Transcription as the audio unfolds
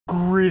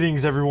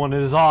Greetings everyone,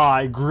 it is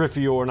I,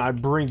 Griffior, and I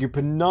bring you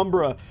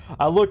Penumbra.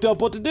 I looked up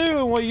what to do,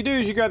 and what you do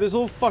is you grab this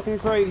little fucking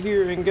crate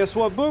here, and guess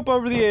what? Boop,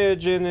 over the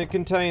edge, and it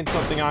contains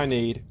something I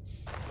need.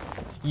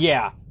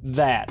 Yeah,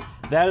 that.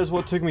 That is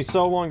what took me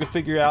so long to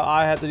figure out.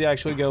 I had to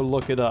actually go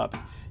look it up.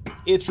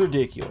 It's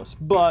ridiculous,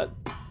 but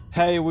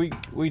hey, we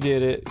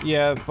did it.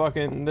 Yeah,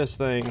 fucking this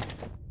thing.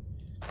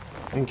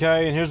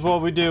 Okay, and here's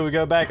what we do. We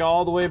go back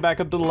all the way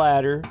back up the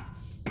ladder.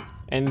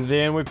 And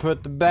then we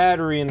put the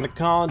battery in the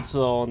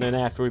console, and then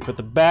after we put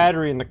the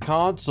battery in the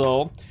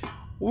console,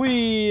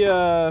 we,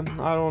 I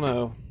don't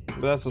know.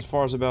 But that's as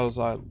far as about as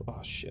oh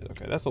shit,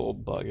 okay, that's a little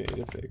bug I need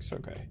to fix,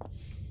 okay.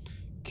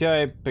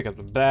 Okay, pick up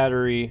the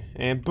battery,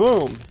 and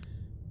boom!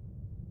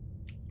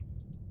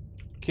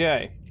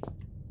 Okay.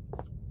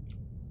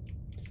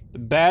 The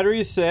battery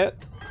is set.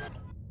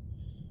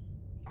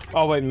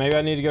 Oh wait, maybe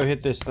I need to go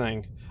hit this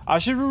thing. I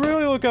should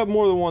really look up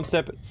more than one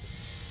step.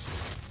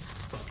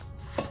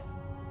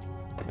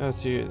 Let's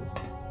see.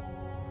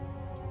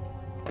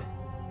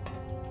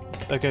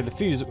 Okay, the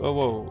fuse. Oh,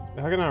 whoa.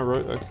 How can I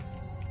okay.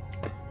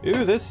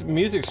 Ooh, this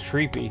music's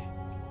creepy.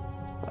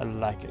 I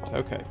like it.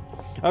 Okay.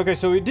 Okay,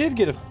 so we did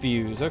get a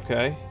fuse.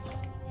 Okay.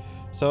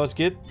 So let's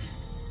get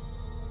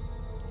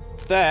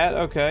that.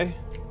 Okay.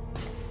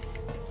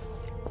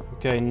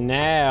 Okay,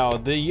 now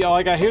the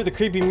like I hear the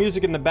creepy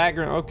music in the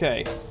background.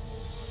 Okay.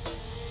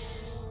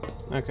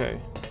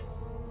 Okay.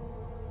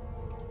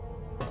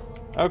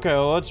 Okay,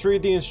 well, let's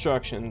read the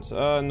instructions.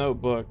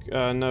 Notebook,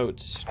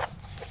 notes.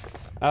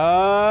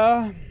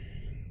 No.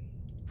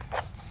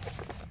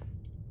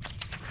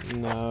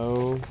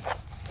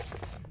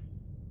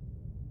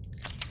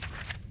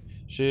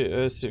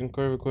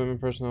 Include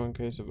equipment, personnel in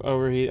case of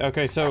overheat.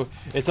 Okay, so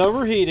it's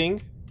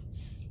overheating.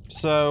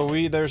 So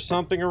there's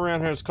something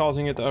around here that's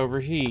causing it to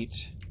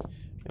overheat.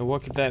 And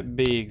what could that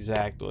be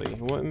exactly?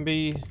 It wouldn't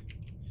be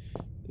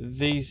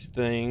these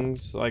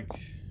things, like...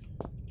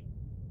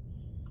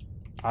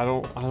 I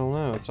don't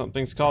know.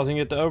 Something's causing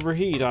it to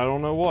overheat. I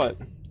don't know what.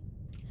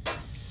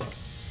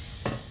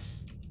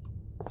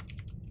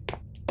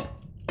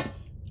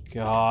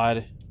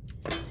 God.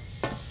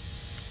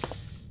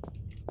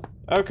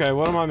 Okay,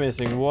 what am I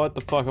missing? What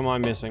the fuck am I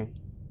missing?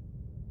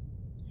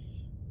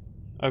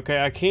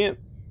 Okay, I can't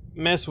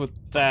mess with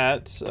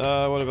that.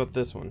 What about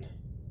this one?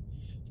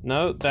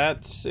 No,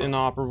 that's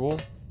inoperable.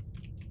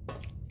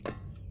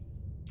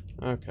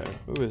 Okay.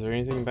 Ooh, is there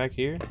anything back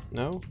here?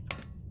 No?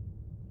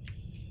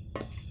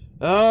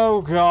 Oh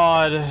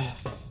god.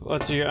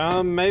 Let's see.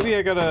 Maybe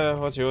I gotta.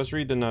 Let's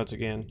read the notes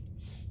again.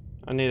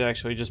 I need to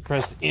actually just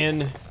press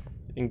N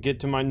and get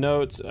to my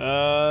notes.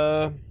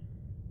 Generator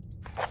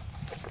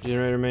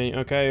menu.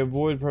 Okay,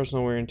 avoid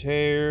personal wear and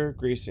tear.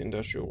 Grease the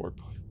industrial work.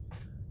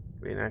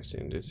 Be an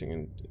accident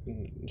inducing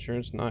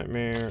insurance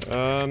nightmare.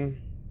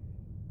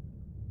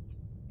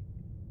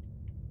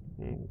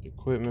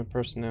 Equipment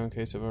personnel in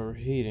case of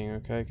overheating.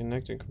 Okay,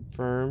 connect and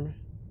confirm.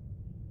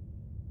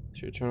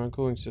 Should turn on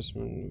cooling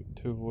system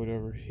to avoid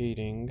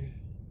overheating.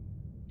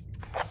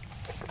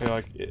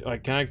 Okay,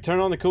 like, can I turn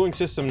on the cooling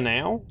system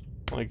now?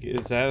 Like,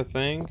 is that a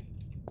thing?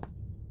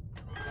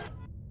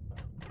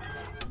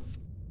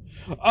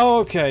 Oh,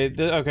 okay.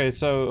 Okay,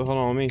 so hold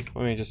on. Let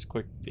me just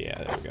quick.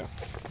 Yeah, there we go.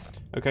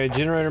 Okay,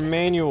 generator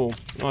manual.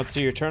 Let's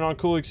see here. Turn on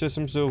cooling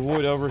systems to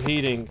avoid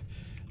overheating.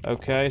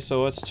 Okay,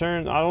 so let's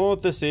turn. I don't know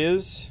what this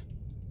is.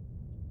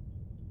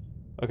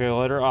 Okay,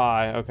 letter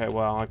I. Okay,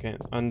 wow, I can't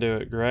undo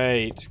it.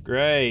 Great,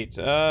 great.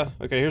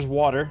 Okay, here's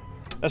water.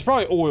 That's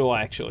probably oil,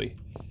 actually.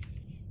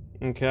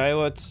 Okay,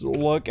 let's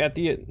look at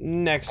the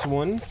next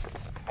one.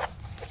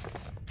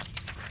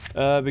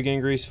 Begin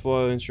grease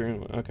flow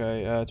instrument.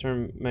 Okay,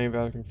 turn main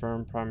valve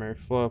confirm primary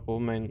flow pull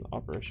main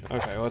operation.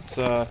 Okay, let's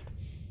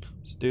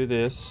do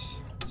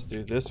this. Let's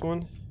do this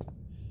one.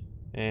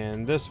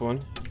 And this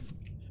one.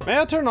 Maybe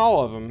I'll turn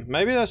all of them.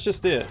 Maybe that's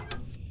just it.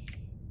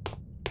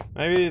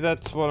 Maybe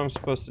that's what I'm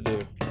supposed to do.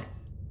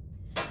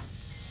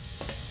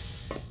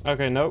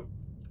 Okay, nope.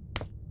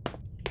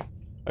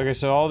 Okay,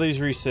 so all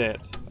these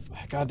reset.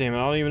 God damn it,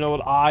 I don't even know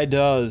what I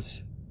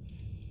does.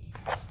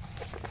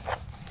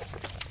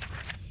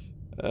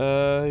 Pull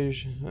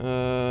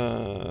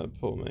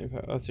main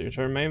valve. Let's see,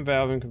 turn main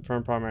valve and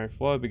confirm primary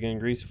flow, begin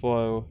grease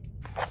flow.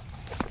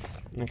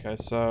 Okay,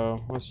 so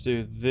let's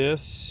do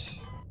this.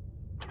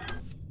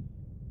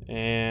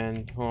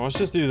 And, well, let's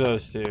just do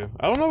those two.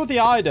 I don't know what the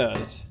I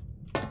does.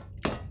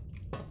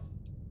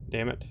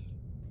 Damn it.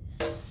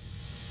 Okay,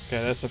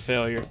 that's a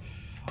failure.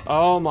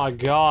 Oh my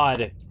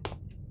god.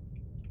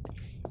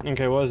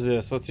 Okay, what is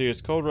this? Let's see.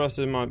 It's cold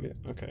rusted. Might be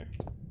okay.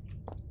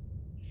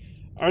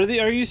 Are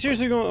you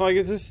seriously going? Like,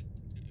 is this?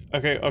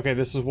 Okay, okay.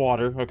 This is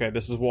water. Okay,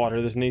 this is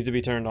water. This needs to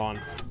be turned on.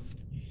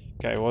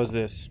 Okay, what is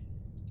this?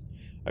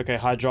 Okay,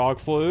 hydraulic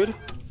fluid.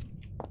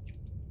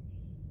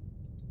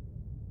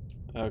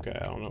 Okay,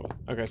 I don't know.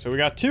 Okay, so we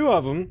got two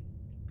of them.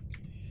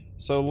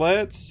 So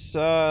let's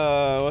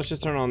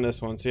just turn on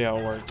this one, see how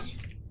it works.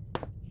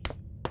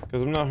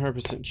 Because I'm not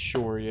 100%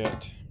 sure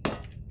yet.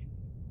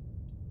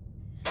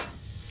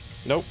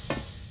 Nope.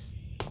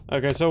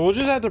 Okay, so we'll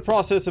just have the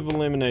process of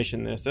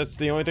elimination this. That's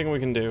the only thing we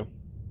can do.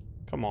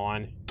 Come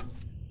on.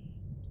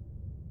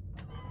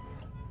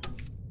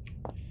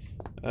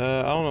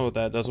 I don't know what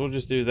that does. We'll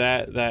just do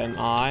that, and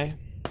I.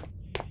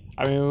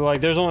 I mean,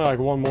 like, there's only like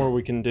one more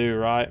we can do,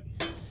 right?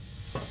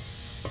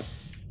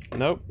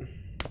 Nope.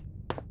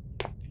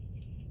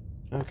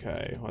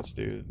 Okay, let's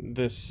do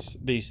this.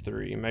 These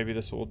three. Maybe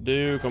this will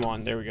do. Come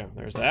on, there we go.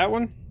 There's that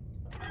one.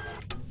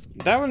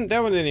 That one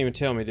didn't even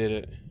tell me, did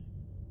it?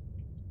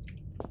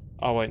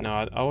 Oh wait,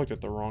 no, I looked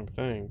at the wrong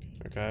thing.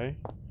 Okay.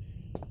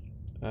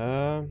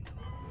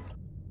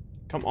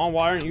 Come on,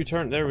 why aren't you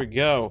turned? There we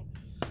go.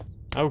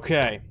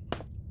 Okay.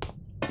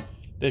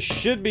 This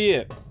should be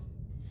it.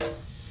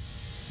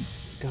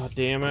 God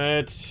damn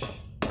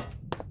it.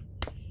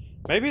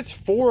 Maybe it's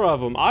 4 of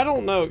them. I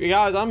don't know.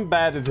 Guys, I'm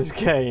bad at this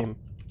game.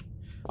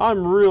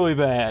 I'm really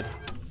bad.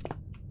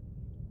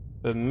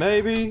 But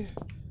maybe,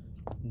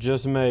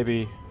 just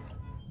maybe.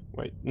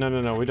 Wait,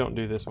 no, we don't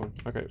do this one.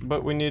 Okay,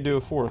 but we need to do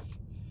a 4th.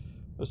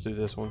 Let's do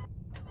this one.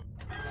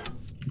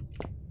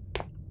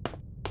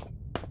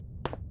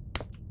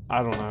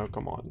 I don't know,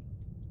 come on.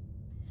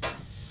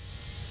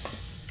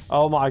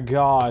 Oh my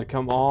god,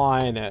 come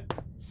on.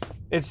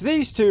 It's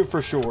these 2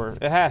 for sure.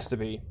 It has to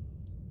be.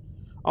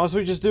 Unless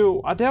we just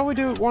do, I doubt we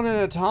do it one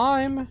at a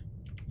time.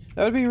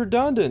 That would be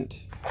redundant.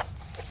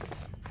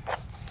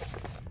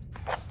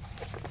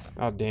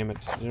 Oh damn it,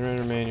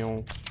 generator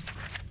manual.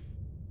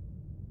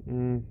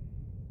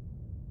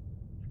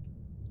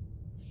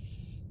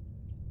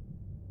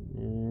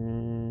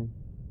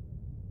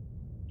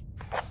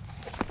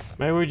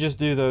 Maybe we just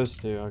do those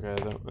 2. Okay,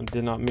 I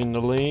did not mean to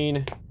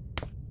lean.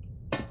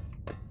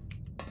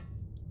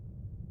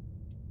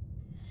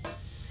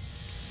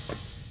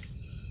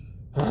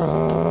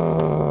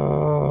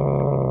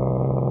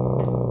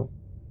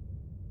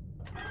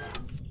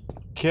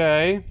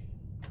 Okay.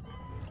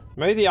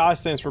 Maybe the I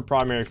stands for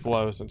primary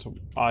flow, since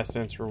I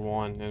stands for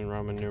 1 in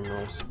Roman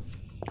numerals.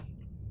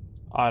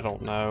 I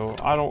don't know.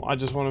 I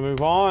just want to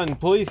move on.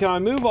 Please, can I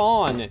move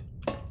on?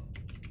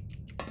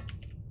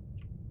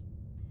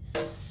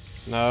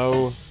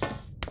 No.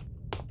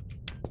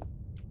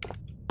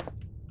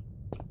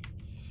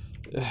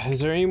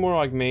 Is there any more,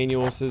 like,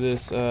 manuals to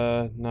this?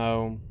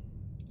 No.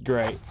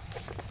 Great.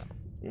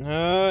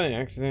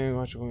 Accidental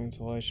electrical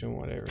insulation,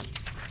 whatever.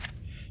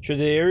 Should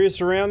the area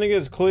surrounding it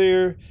is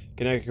clear,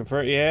 connect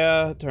convert,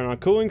 yeah, turn on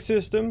cooling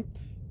system,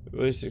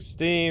 release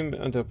steam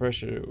until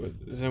pressure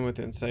is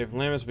within safe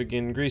limits,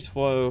 begin grease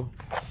flow.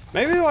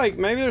 Maybe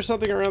there's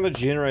something around the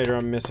generator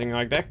I'm missing,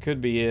 like that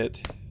could be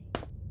it.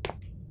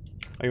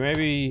 Like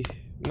maybe,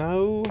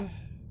 no?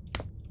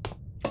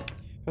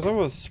 Because I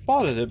was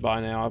spotted it by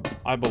now,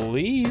 I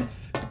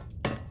believe.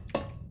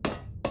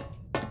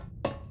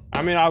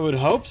 I mean, I would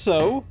hope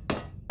so.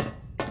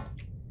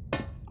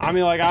 I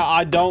mean, like,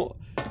 I don't...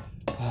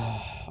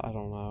 I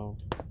don't know.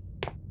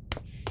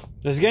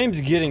 This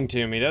game's getting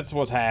to me. That's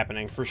what's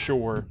happening, for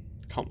sure.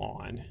 Come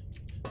on.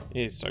 I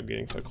need to start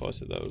getting so close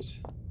to those.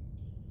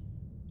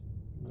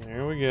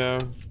 There we go.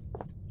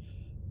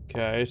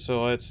 Okay,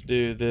 so let's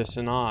do this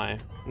and I.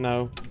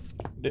 No.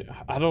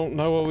 I don't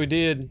know what we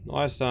did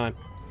last time.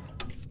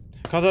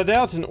 Because I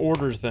doubt it's an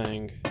order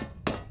thing.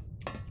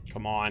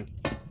 Come on.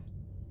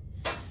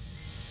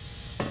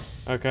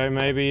 Okay,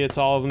 maybe it's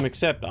all of them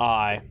except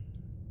I.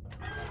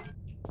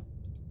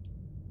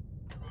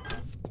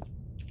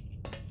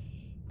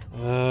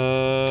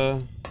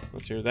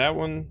 Let's hear that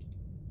one.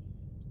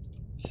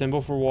 Symbol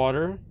for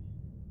water.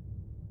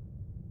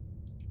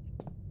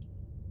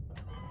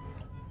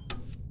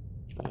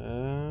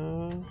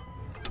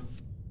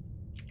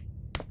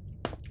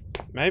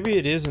 Maybe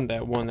it isn't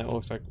that one that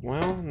looks like,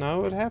 well, no,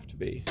 it'd have to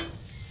be.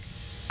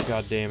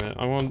 God damn it.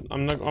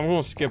 I'm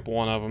gonna skip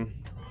one of them.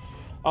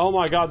 Oh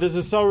my god, this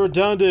is so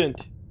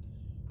redundant.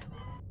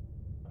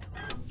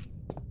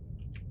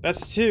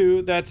 That's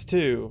 2, that's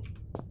 2.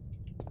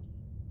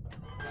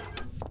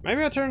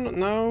 Maybe I turned,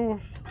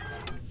 no.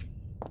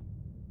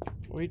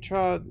 We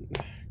tried,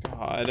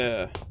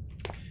 god,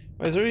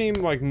 is there any,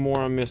 like, more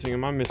I'm missing?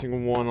 Am I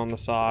missing 1 on the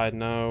side?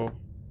 No.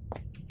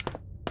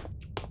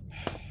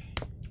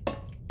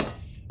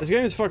 This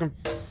game is fucking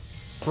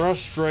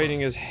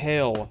frustrating as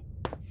hell.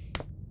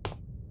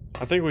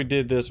 I think we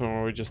did this one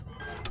where we just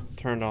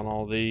turned on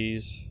all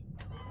these.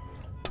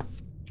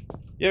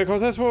 Yeah,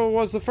 because that's what it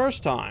was the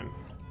first time.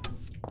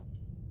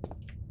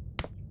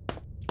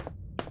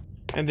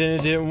 And then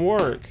it didn't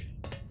work.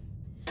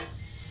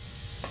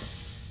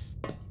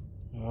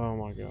 Oh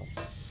my god.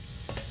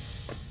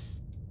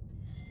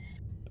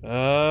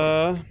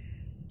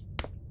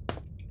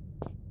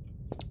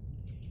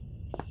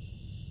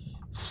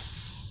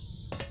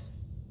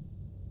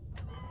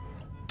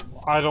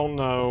 I don't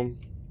know.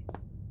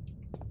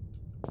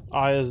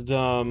 I is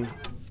dumb.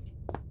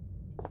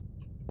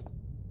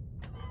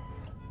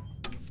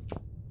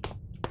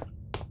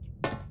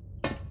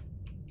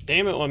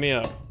 Damn it, let me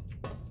up.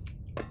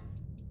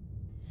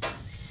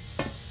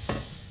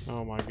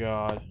 Oh my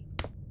god.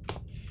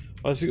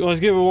 Let's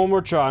give it one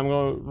more try. I'm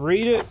gonna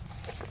read it.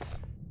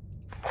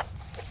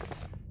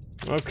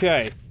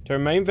 Okay.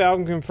 Turn main valve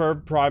and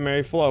confirm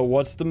primary flow.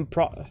 What's the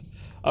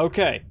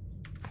okay.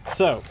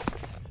 So,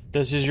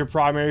 this is your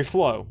primary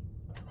flow.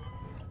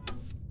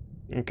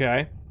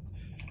 Okay.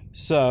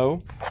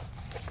 So,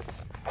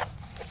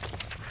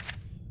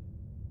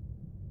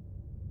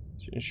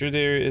 ensure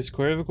there is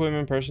clear of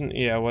equipment, person,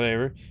 yeah,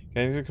 whatever.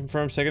 Okay, to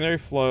confirm secondary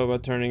flow by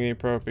turning the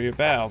appropriate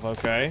valve,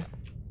 okay.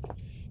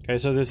 Okay,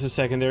 so this is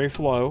secondary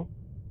flow.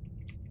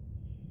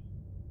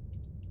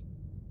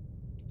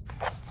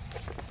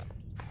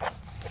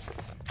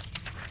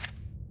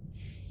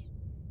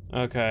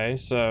 Okay,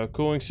 so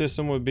cooling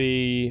system would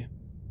be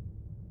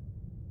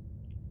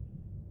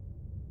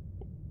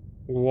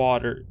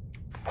water.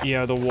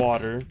 Yeah, the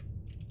water.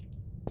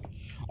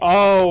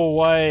 Oh,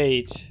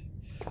 wait.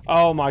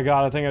 Oh my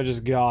god, I think I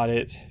just got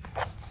it.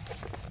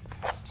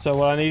 So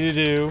what I need to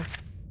do...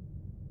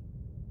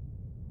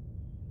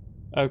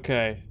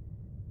 Okay.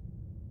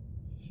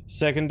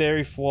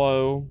 Secondary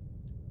flow,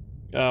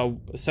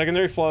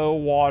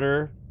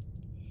 water.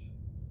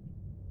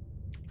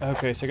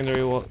 Okay,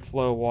 secondary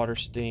flow, water,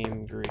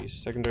 steam, grease.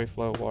 Secondary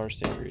flow, water,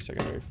 steam, grease.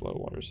 Secondary flow,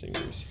 water, steam,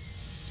 grease.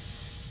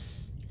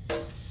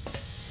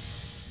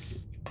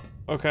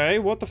 Okay,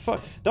 what the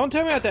fuck? Don't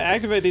tell me I have to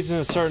activate these in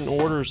a certain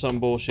order or some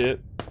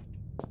bullshit.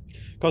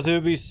 Because it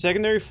would be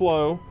secondary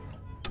flow,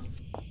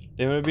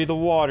 then it would be the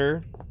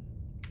water,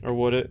 or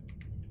would it?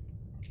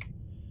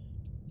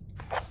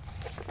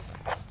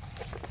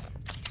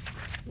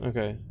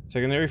 Okay,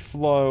 secondary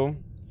flow.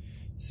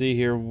 See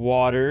here,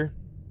 water.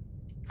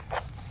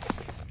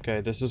 Okay,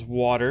 this is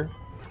water.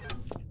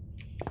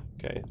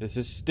 Okay, this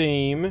is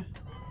steam.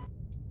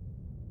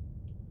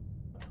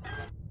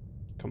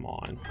 Come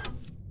on.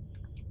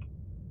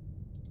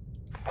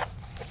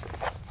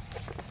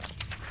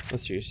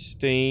 Let's see,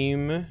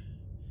 steam.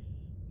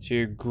 Let's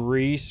see,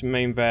 grease,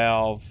 main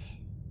valve.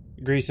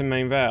 Grease and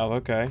main valve,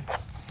 okay.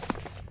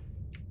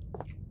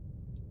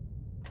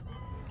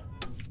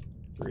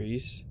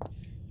 Grease.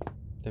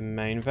 The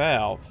main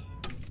valve.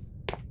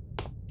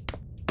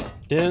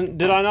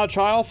 Did I not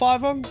try all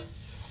 5 of them?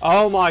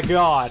 Oh my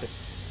god.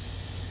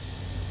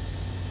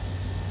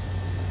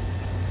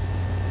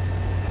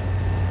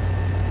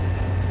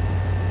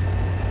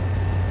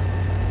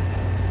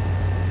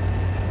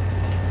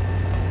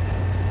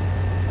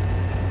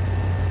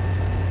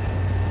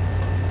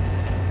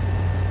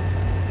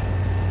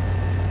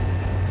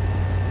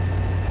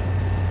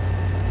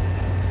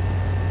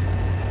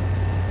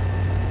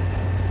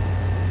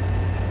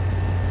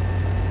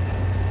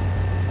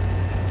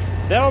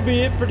 That'll be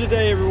it for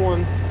today,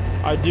 everyone.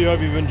 I do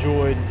hope you've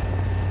enjoyed.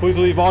 Please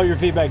leave all your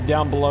feedback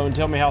down below and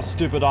tell me how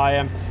stupid I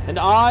am. And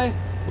I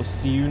will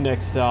see you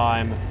next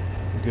time.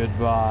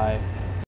 Goodbye.